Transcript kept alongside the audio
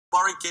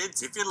Worry,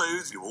 kids, if you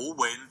lose, you all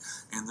win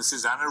in the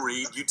Susanna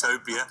Reid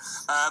utopia.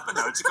 But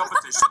no, it's a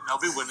competition.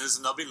 There'll be winners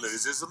and there'll be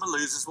losers, and the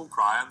losers will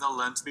cry and they'll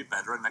learn to be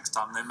better, and next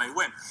time they may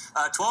win.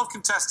 12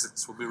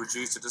 contestants will be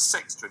reduced to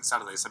 6 during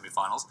Saturday's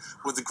semi-finals,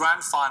 with the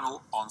grand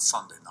final on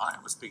Sunday night.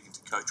 And we're speaking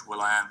to Coach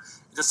Will.i.am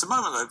in just a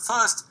moment, though.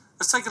 First,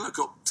 let's take a look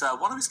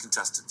at one of his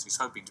contestants who's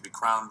hoping to be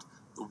crowned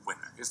the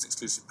winner. Here's an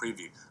exclusive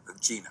preview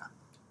of Gina.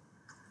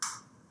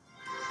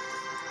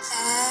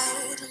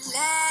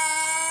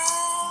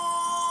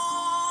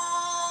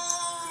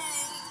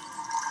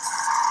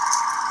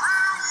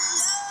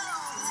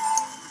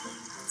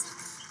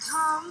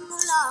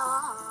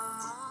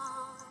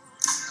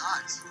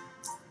 Nice.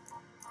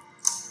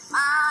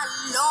 My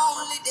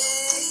lonely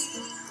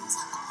days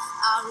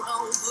are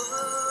over.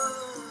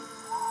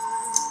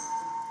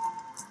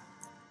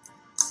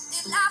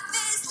 And life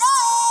is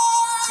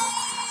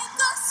like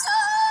a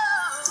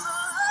song.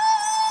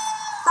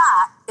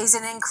 That is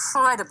an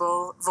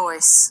incredible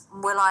voice.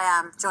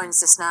 Will.i.am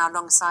joins us now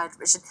alongside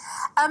Richard.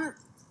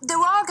 There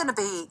are going to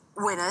be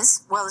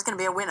winners. Well, there's going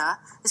to be a winner.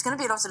 There's going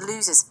to be a lot of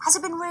losers. Has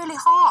it been really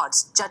hard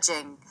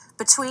judging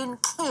between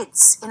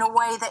kids in a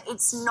way that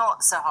it's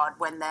not so hard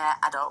when they're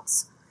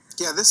adults?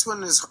 Yeah, this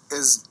one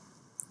has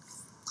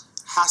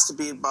to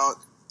be about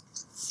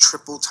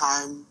triple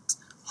time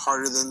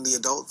harder than the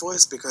adult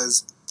voice,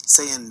 because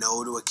saying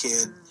no to a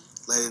kid,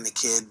 letting the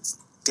kid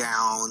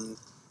down,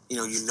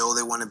 you know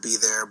they want to be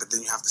there, but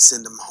then you have to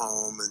send them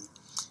home and,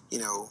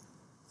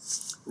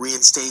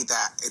 reinstate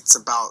that it's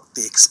about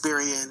the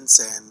experience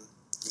and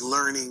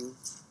learning,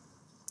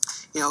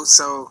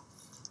 so,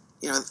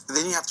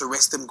 then you have to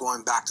risk them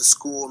going back to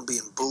school and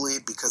being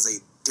bullied because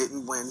they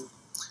didn't win.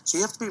 So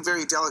you have to be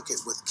very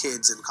delicate with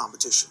kids in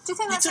competition. Do you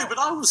think that's but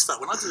I always felt,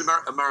 when I did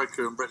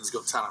America and Britain's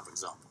Got Talent, for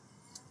example,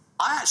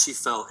 I actually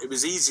felt it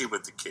was easier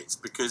with the kids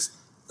because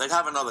they'd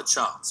have another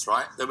chance,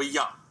 right? They were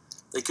young.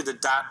 They could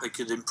adapt, they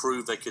could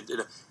improve, they could...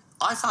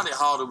 I found it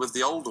harder with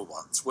the older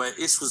ones, where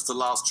this was the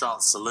last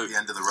chance to lose. The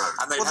end of the road.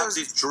 And they'd have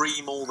this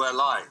dream all their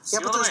lives. Yeah,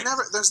 you know but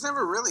there's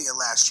never really a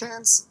last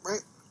chance, right?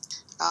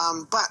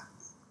 But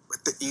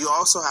you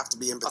also have to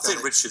be empathetic. I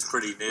think Richard's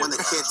pretty near when the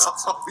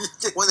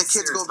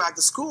kids go back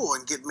to school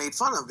and get made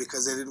fun of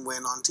because they didn't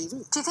win on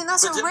TV. Do you think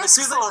that's a risk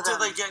for them? Do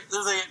they get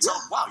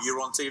told, wow, you're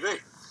on TV?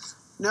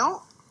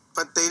 No,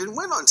 but they didn't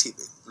win on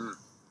TV.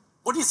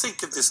 What do you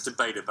think of this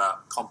debate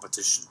about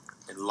competition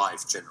in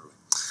life generally?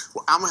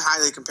 Well, I'm a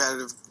highly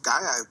competitive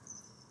guy,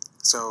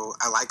 so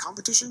I like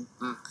competition.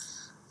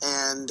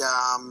 And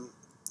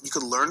you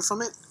can learn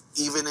from it,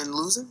 even in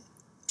losing.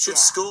 Should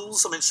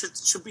schools,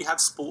 should we have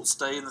sports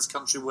day in this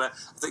country where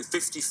I think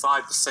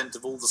 55%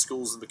 of all the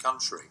schools in the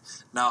country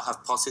now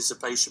have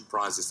participation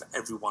prizes for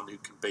everyone who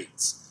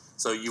competes?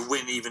 So you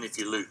win even if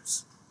you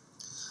lose.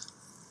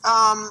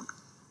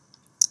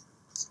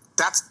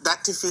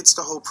 That defeats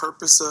the whole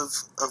purpose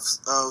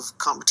of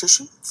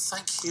competition.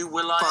 Thank you,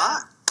 Will.i.am.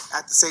 But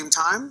at the same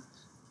time,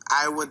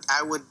 I would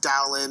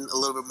dial in a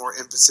little bit more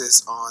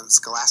emphasis on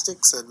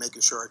scholastics and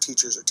making sure our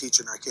teachers are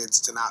teaching our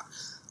kids to not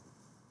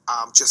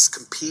just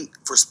compete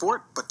for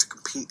sport, but to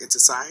compete in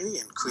society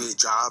and create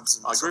jobs.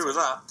 And I agree with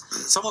that.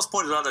 Someone's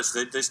pointed out,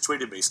 actually, they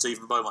tweeted me,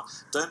 Stephen Beaumont,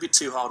 don't be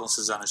too hard on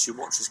Susanna. She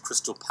watches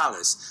Crystal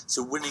Palace,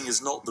 so winning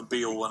is not the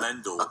be-all and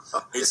end-all.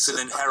 It's an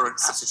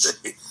inherent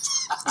attitude.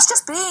 It's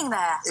just being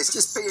there. It's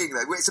just being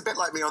there. It's a bit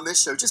like me on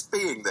this show, just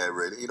being there,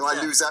 really.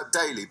 I lose out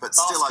daily, but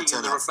still I turn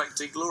in the up.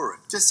 reflected glory.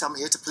 Just I'm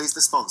here to please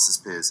the sponsors,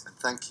 Piers, and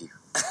thank you.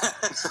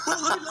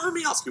 Well, let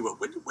me ask you, Will,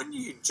 when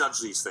you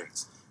judge these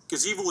things,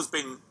 because you've always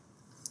been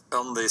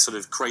on the sort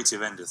of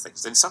creative end of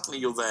things, then suddenly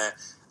you're there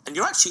and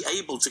you're actually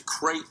able to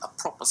create a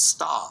proper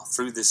star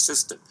through this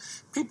system.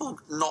 People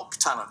knock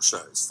talent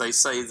shows. They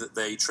say that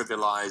they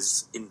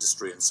trivialize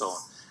industry and so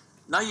on.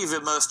 Now you've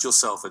immersed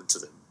yourself into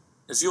them.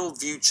 Has your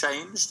view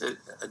changed,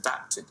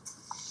 adapted?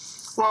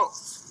 Well,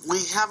 we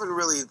haven't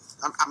really...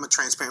 I'm a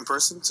transparent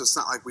person, so it's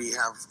not like we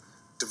have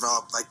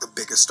developed like the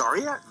biggest star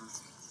yet.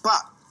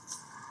 But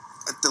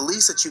the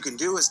least that you can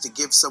do is to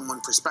give someone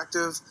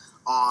perspective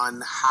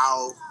on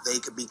how they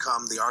could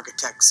become the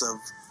architects of,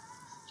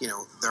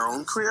 their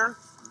own career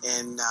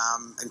and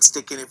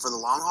stick in it for the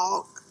long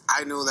haul.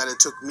 I know that it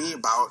took me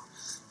about,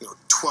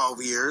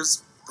 12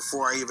 years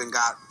before I even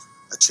got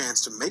a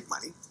chance to make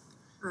money,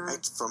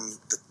 right? From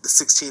the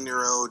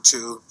 16-year-old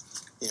to,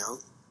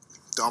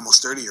 the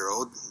almost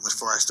 30-year-old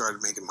before I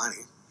started making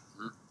money.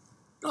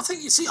 I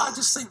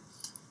just think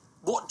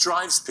what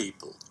drives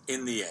people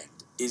in the end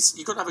is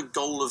you've got to have a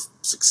goal of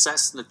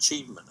success and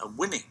achievement and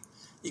winning.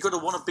 You've got to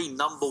want to be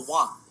number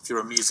one if you're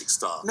a music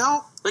star.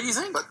 No. Don't you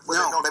think? But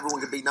not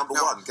everyone can be number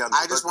one, can they?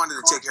 I just wanted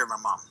to take care of my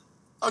mom.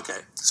 Okay.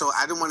 So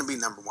I didn't want to be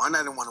number one. I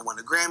didn't want to win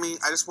a Grammy.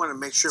 I just wanted to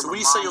make sure So my when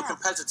you mom... say you're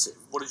competitive,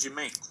 what did you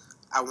mean?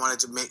 I wanted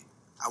to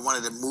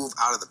move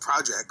out of the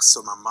projects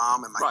so my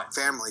mom and my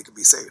family could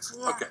be safe.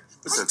 Yeah. Okay.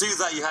 But to do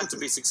that, you had to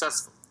be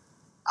successful.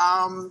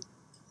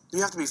 You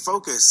have to be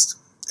focused,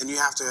 and you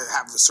have to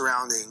have the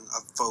surrounding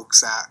of folks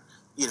that,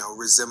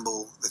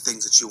 resemble the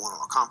things that you want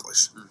to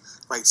accomplish,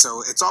 right?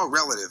 So it's all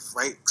relative,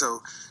 right?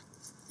 So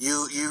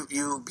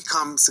You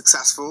become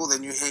successful,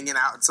 then you're hanging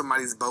out at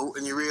somebody's boat,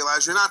 and you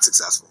realize you're not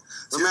successful. No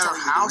So you're matter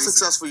telling me how the reason-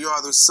 successful you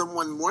are, there's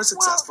someone more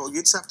successful.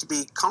 You just have to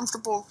be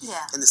comfortable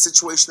in the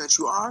situation that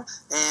you are.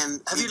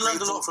 And Have be you learned a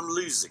grateful. lot from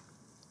losing?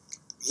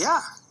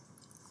 Yeah.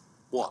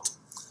 What?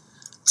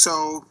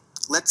 So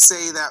let's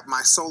say that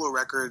my solo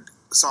record,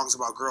 Songs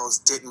About Girls,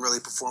 didn't really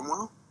perform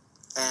well,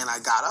 and I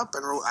got up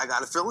and wrote I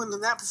Got a Feeling,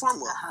 and that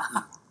performed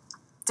well.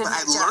 But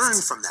I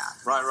learned from that.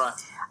 Right, right.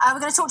 We're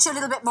going to talk to you a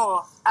little bit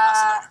more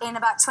in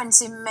about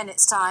 20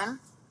 minutes' time.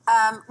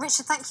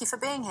 Richard, thank you for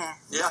being here.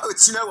 Yeah. No,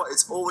 you know what?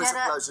 It's always Get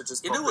a it? pleasure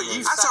just You know what?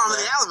 popping in. I saw him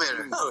in the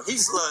elevator. No,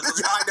 he's learned.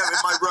 Yeah, I know, in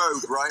my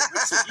robe, right?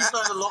 You've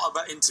learned a lot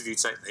about interview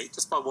technique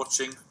just by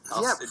watching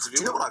us Yeah, interview.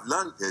 do you know what I've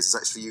learned, Piers, is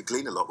actually you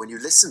glean a lot when you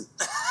listen.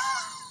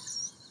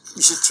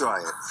 You should try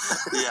it.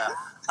 Yeah.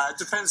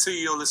 Depends who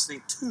you're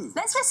listening to.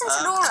 Let's listen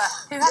to Laura,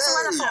 who has a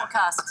weather Yay.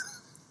 forecast.